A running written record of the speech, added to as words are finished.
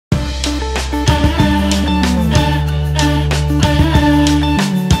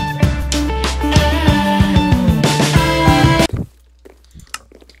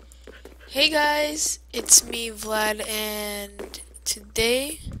Guys, it's me Vlad, and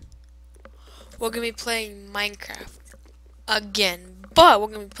today we're gonna be playing Minecraft again, but we're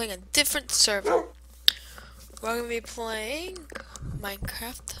gonna be playing a different server. We're gonna be playing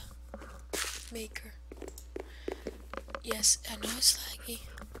Minecraft Maker. Yes, I know it's laggy,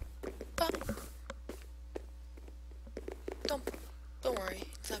 but don't worry,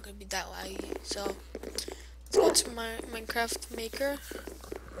 it's not gonna be that laggy. So let's go to my Minecraft Maker.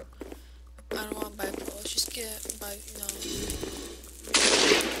 I don't want to buy pro. Let's just no.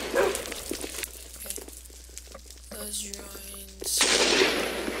 Okay. Let's join.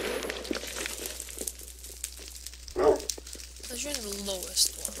 Let's join the lowest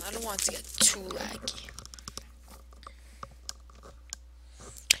one. I don't want it to get too laggy.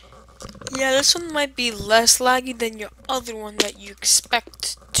 Yeah, this one might be less laggy than your other one that you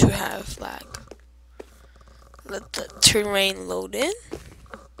expect to have lag. Let the terrain load in.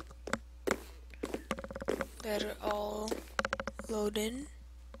 Let it all load in.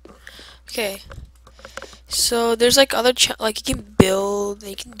 Okay. So there's like other like you can build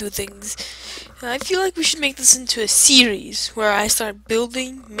and you can do things. And I feel like we should make this into a series where I start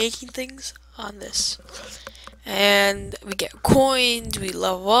building, making things on this. And we get coins, we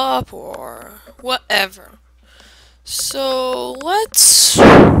level up, or whatever. So let's.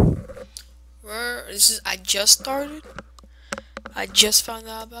 I just started. I just found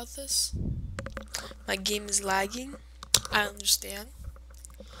out about this. My game is lagging. I understand.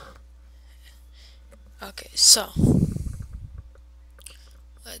 Okay, so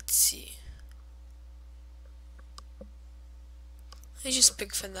let's see. Let's just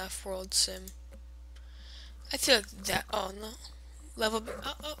pick FNAF World Sim. I feel like that. Oh no, level.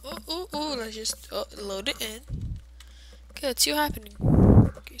 Let's just load it in. Okay, let's see what happening.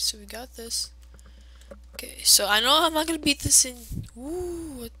 Okay, so we got this. Okay, so I know I'm not gonna beat this in.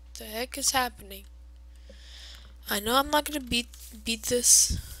 Ooh, what the heck is happening? I know I'm not gonna beat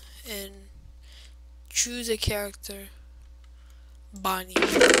this and choose a character. Bonnie.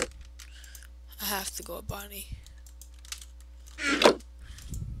 I have to go with Bonnie.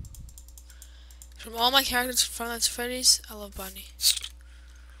 From all my characters from Five Nights at Freddy's, I love Bonnie.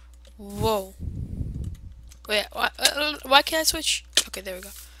 Whoa. Wait, why can't I switch? Okay, there we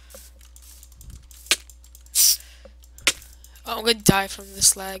go. Oh, I'm gonna die from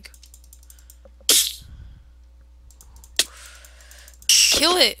this lag.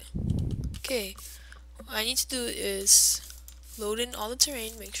 Kill it! Okay. What I need to do is load in all the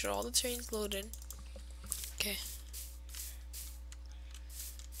terrain, make sure all the terrain's loaded. Okay.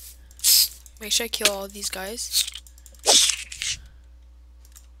 Make sure I kill all these guys.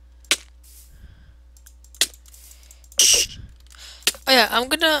 Oh yeah, I'm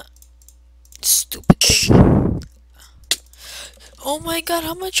gonna... Stupid thing. Oh my god,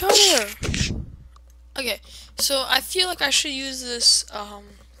 how much are there? Okay, so I feel like I should use this, I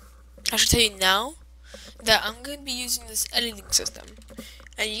should tell you now that I'm gonna be using this editing system.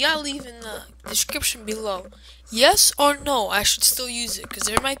 And you gotta leave in the description below yes or no I should still use it, because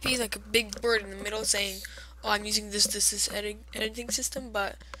there might be like a big bird in the middle saying, oh, I'm using this editing system,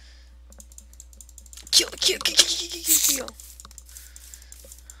 but kill.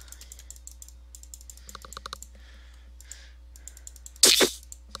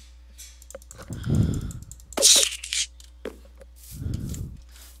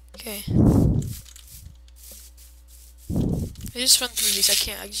 Okay. I just run through these. I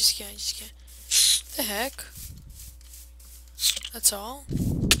just can't. The heck? That's all.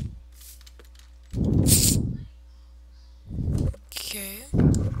 Okay.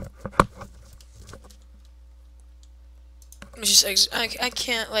 It's just I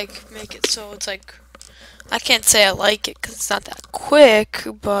can't like make it so it's like I can't say I like it because it's not that quick,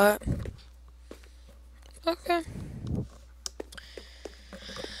 but okay.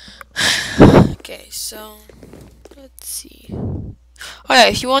 Okay, so let's see. Oh yeah,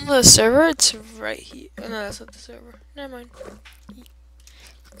 if you want the server, it's right here. Oh, no, that's not the server. Never mind.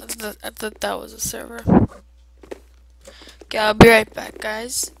 I thought that was a server. Okay, I'll be right back,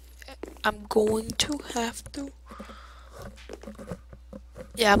 guys. I'm going to have to.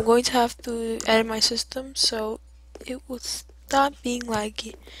 Yeah, I'm going to have to edit my system so it will stop being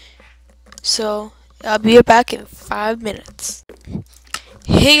laggy. So I'll be back in 5 minutes.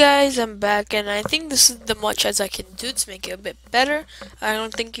 Hey guys, I'm back, and I think this is the much as I can do to make it a bit better. I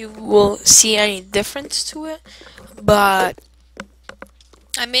don't think you will see any difference to it, but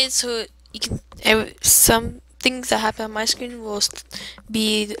I made it so you can some things that happen on my screen will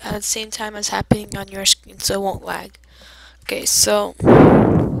be at the same time as happening on your screen, so it won't lag. Okay, so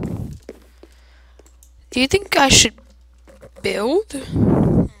do you think I should build?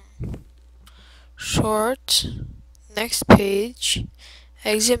 short, next page,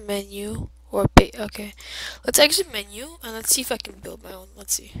 exit menu, or page. Okay, let's exit menu and let's see if I can build my own.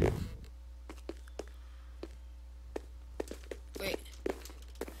 Let's see. Wait.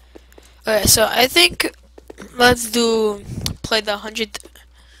 Okay, so I think let's play the 100.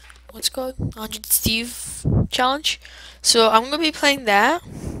 What's it called? 100 Steve challenge. So I'm gonna be playing that,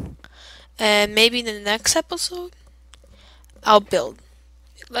 and maybe in the next episode I'll build.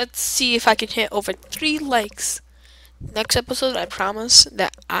 Let's see if I can hit over 3 likes. Next episode, I promise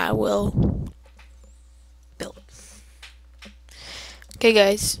that I will build. Okay,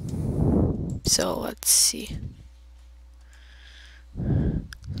 guys. So let's see.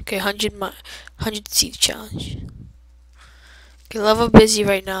 Okay, 100 seed challenge. Okay, level busy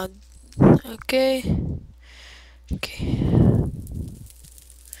right now. Okay. Okay.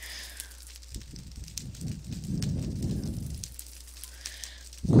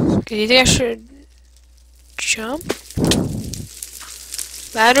 Okay, do you think I should jump?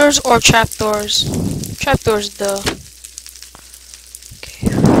 Ladders or trapdoors? Trapdoors, though. Okay.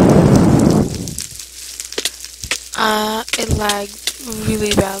 It lagged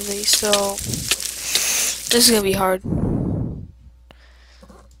really badly, so this is gonna be hard.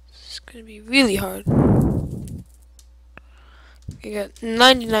 It's gonna be really hard. We got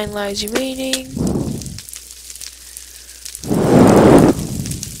 99 lives remaining.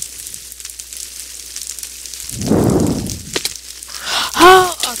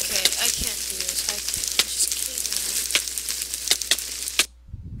 Oh, okay, I can't do this. I just can't.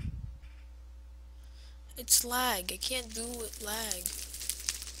 It's lag. I can't do it lag.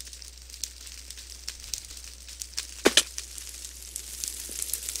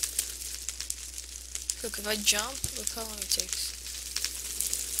 Look, if I jump, look how long it takes.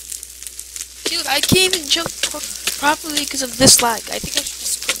 See, look, I can't even jump properly because of this lag. I think I should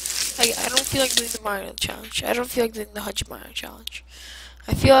just quit. I don't feel like doing the Mario challenge. I don't feel like doing the 100 Mario challenge.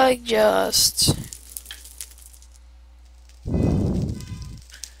 I feel like just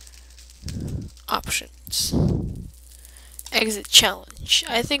options. Exit challenge.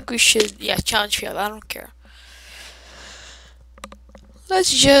 I think we should, yeah, challenge failed. I don't care.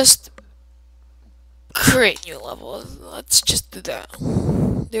 Let's just create new level. Let's just do that.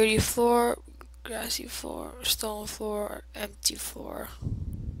 Dirty floor, grassy floor, stone floor, empty floor.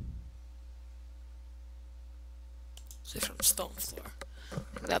 Different stone floor.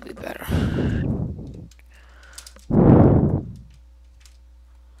 That'd be better.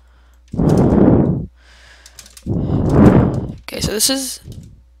 Okay, so this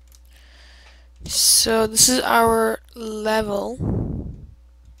is our level.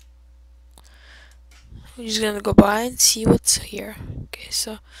 We're just gonna go by and see what's here. Okay,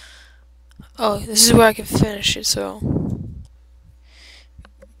 so oh, this is where I can finish it. So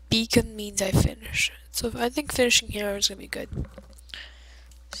beacon means I finish. So I think finishing here is gonna be good.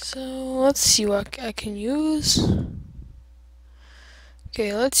 So let's see what I can use.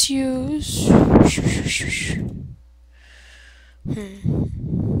 Okay, let's use.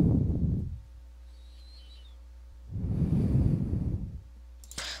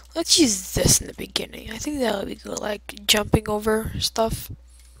 Let's use this in the beginning. I think that'll be good, like jumping over stuff.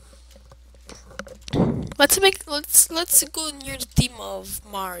 Let's go near the theme of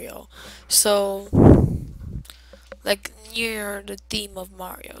Mario. So like near the theme of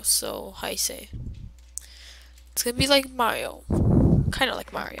Mario. So I say it's gonna be like Mario, kind of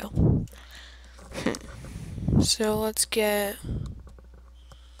like Mario. So let's get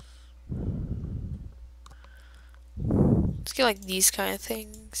like these kind of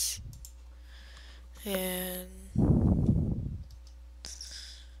things, and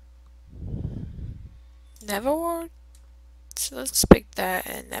never worked. So let's pick that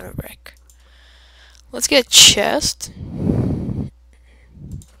and never break. Let's get a chest.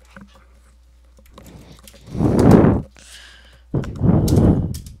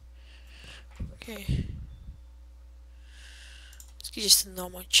 Okay. Let's get just a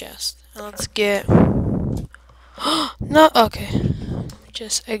normal chest. And let's get no, okay.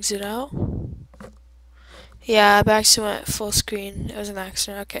 Just exit out. Yeah, I actually went full screen. It was an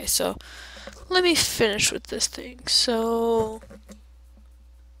accident. Okay, so let me finish with this thing. So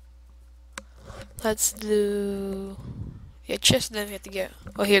let's do chest. Then we have to get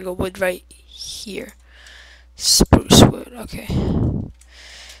here go wood right here. Spruce wood. Okay.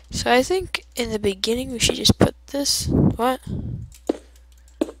 So I think in the beginning we should just put this. What?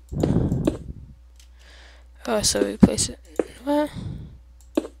 Oh, so we place it. What?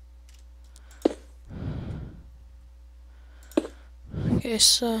 Okay,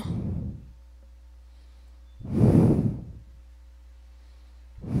 so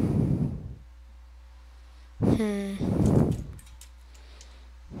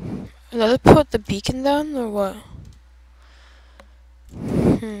Another put the beacon down or what?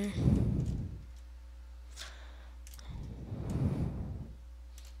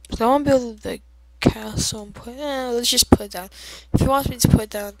 So I want to build the castle and put. Let's just put it down. If he wants me to put it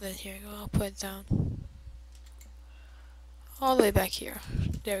down, then here you go. I'll put it down all the way back here.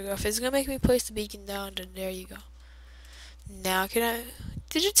 There we go. If it's gonna make me place the beacon down, then there you go. Now can I?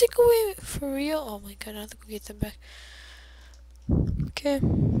 Did you take away for real? Oh my god! I have to go get them back. Okay.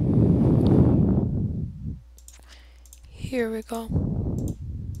 Here we go.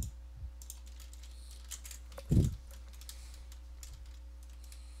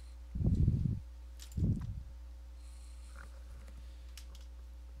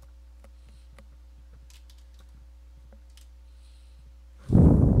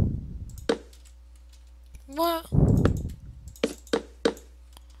 What?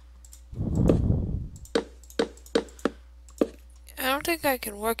 I don't think I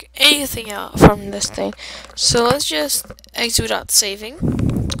can work anything out from this thing. So let's just exit without saving.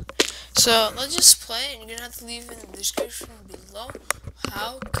 So let's just play, and you're gonna have to leave in the description below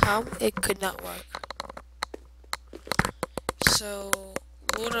how come it could not work. So,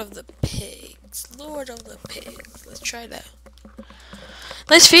 Lord of the Pigs. Lord of the Pigs. Let's try that.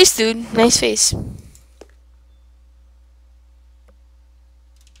 Nice face, dude. Nice face.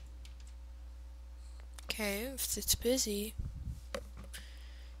 Okay, if it's busy.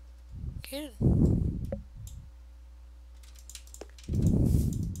 Okay.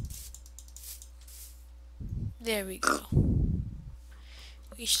 There we go.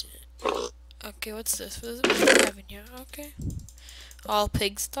 We should. Okay, what's this? What do we have in here? Okay. All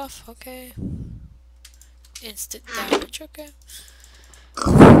pig stuff. Okay. Instant damage. Okay.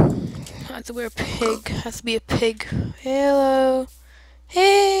 I have to wear a pig. Has to be a pig. Hello.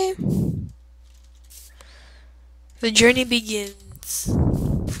 Hey. The journey begins.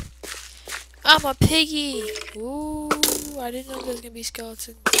 I'm a piggy. Ooh, I didn't know there was gonna be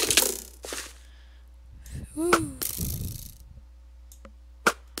skeletons. Ooh.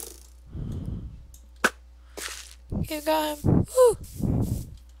 You got him. Ooh.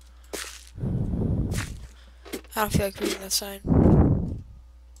 I don't feel like reading that sign.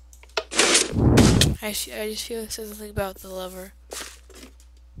 I just feel like it says something about the lover.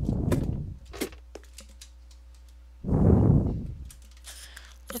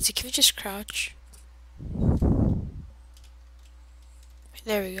 Let's see, can we just crouch?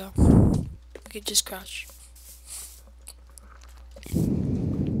 There we go. We could just crouch.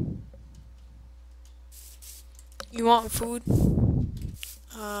 You want food?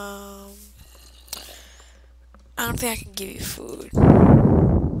 I don't think I can give you food.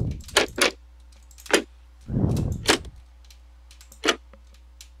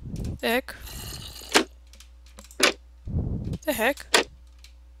 The heck? The heck?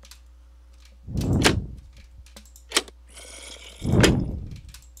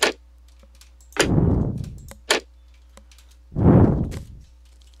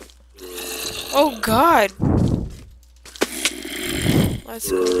 Oh god!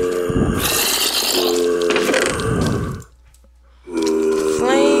 Let's go here.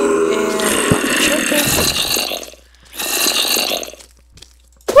 Flame and chicken.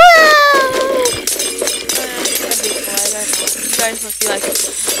 Woo! You guys must be like,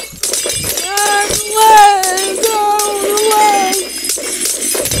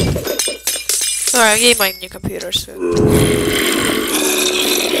 alright, I'm getting my new computer soon.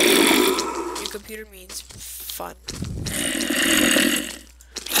 New computer means fun.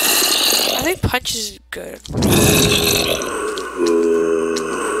 I think punch is good.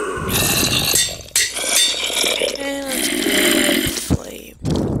 And let's get flame.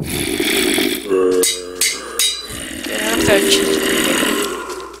 Yeah, I'm gonna choose.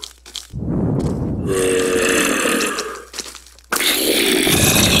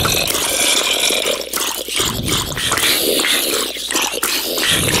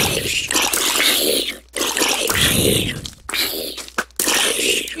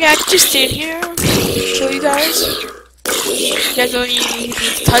 Yeah, I can just stand here, show you guys. You guys don't even need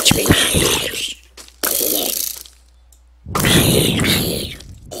to touch me.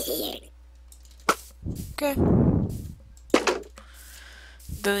 Okay.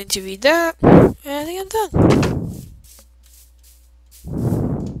 Don't need to read that. And I think I'm done.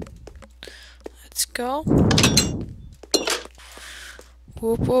 Let's go.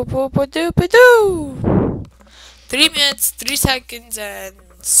 Whoop whoop whoop a doop a doo. 3 minutes, 3 seconds, and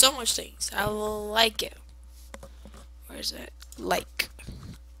so much things. I like it. Where is it? Like.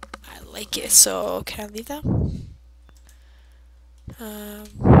 I like it. So can I leave that?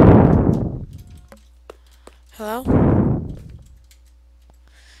 Hello?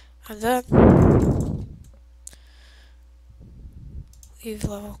 I'm done. Leave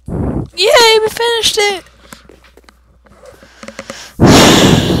level. Yay, we finished it!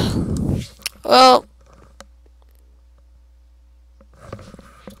 Well,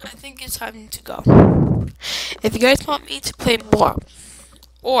 I think it's time to go. If you guys want me to play more,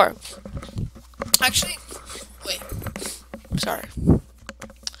 or actually, wait, sorry.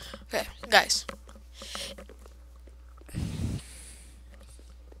 Okay, guys.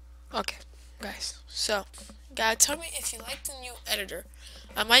 Okay, guys. So, guys, tell me if you like the new editor.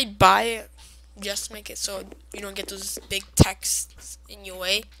 I might buy it just to make it so you don't get those big texts in your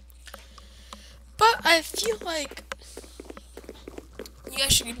way. But I feel like you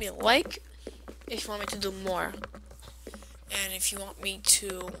guys should give me a like if you want me to do more. And if you want me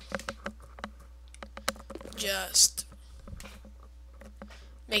to just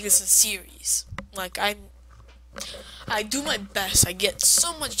make this a series. Like I do my best. I get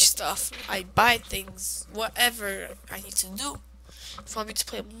so much stuff. I buy things, whatever I need to do. If you want me to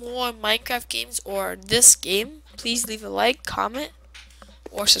play more Minecraft games or this game, please leave a like, comment,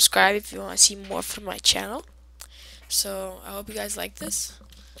 or subscribe if you want to see more from my channel. So I hope you guys like this,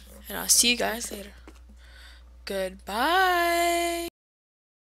 and I'll see you guys later. Goodbye.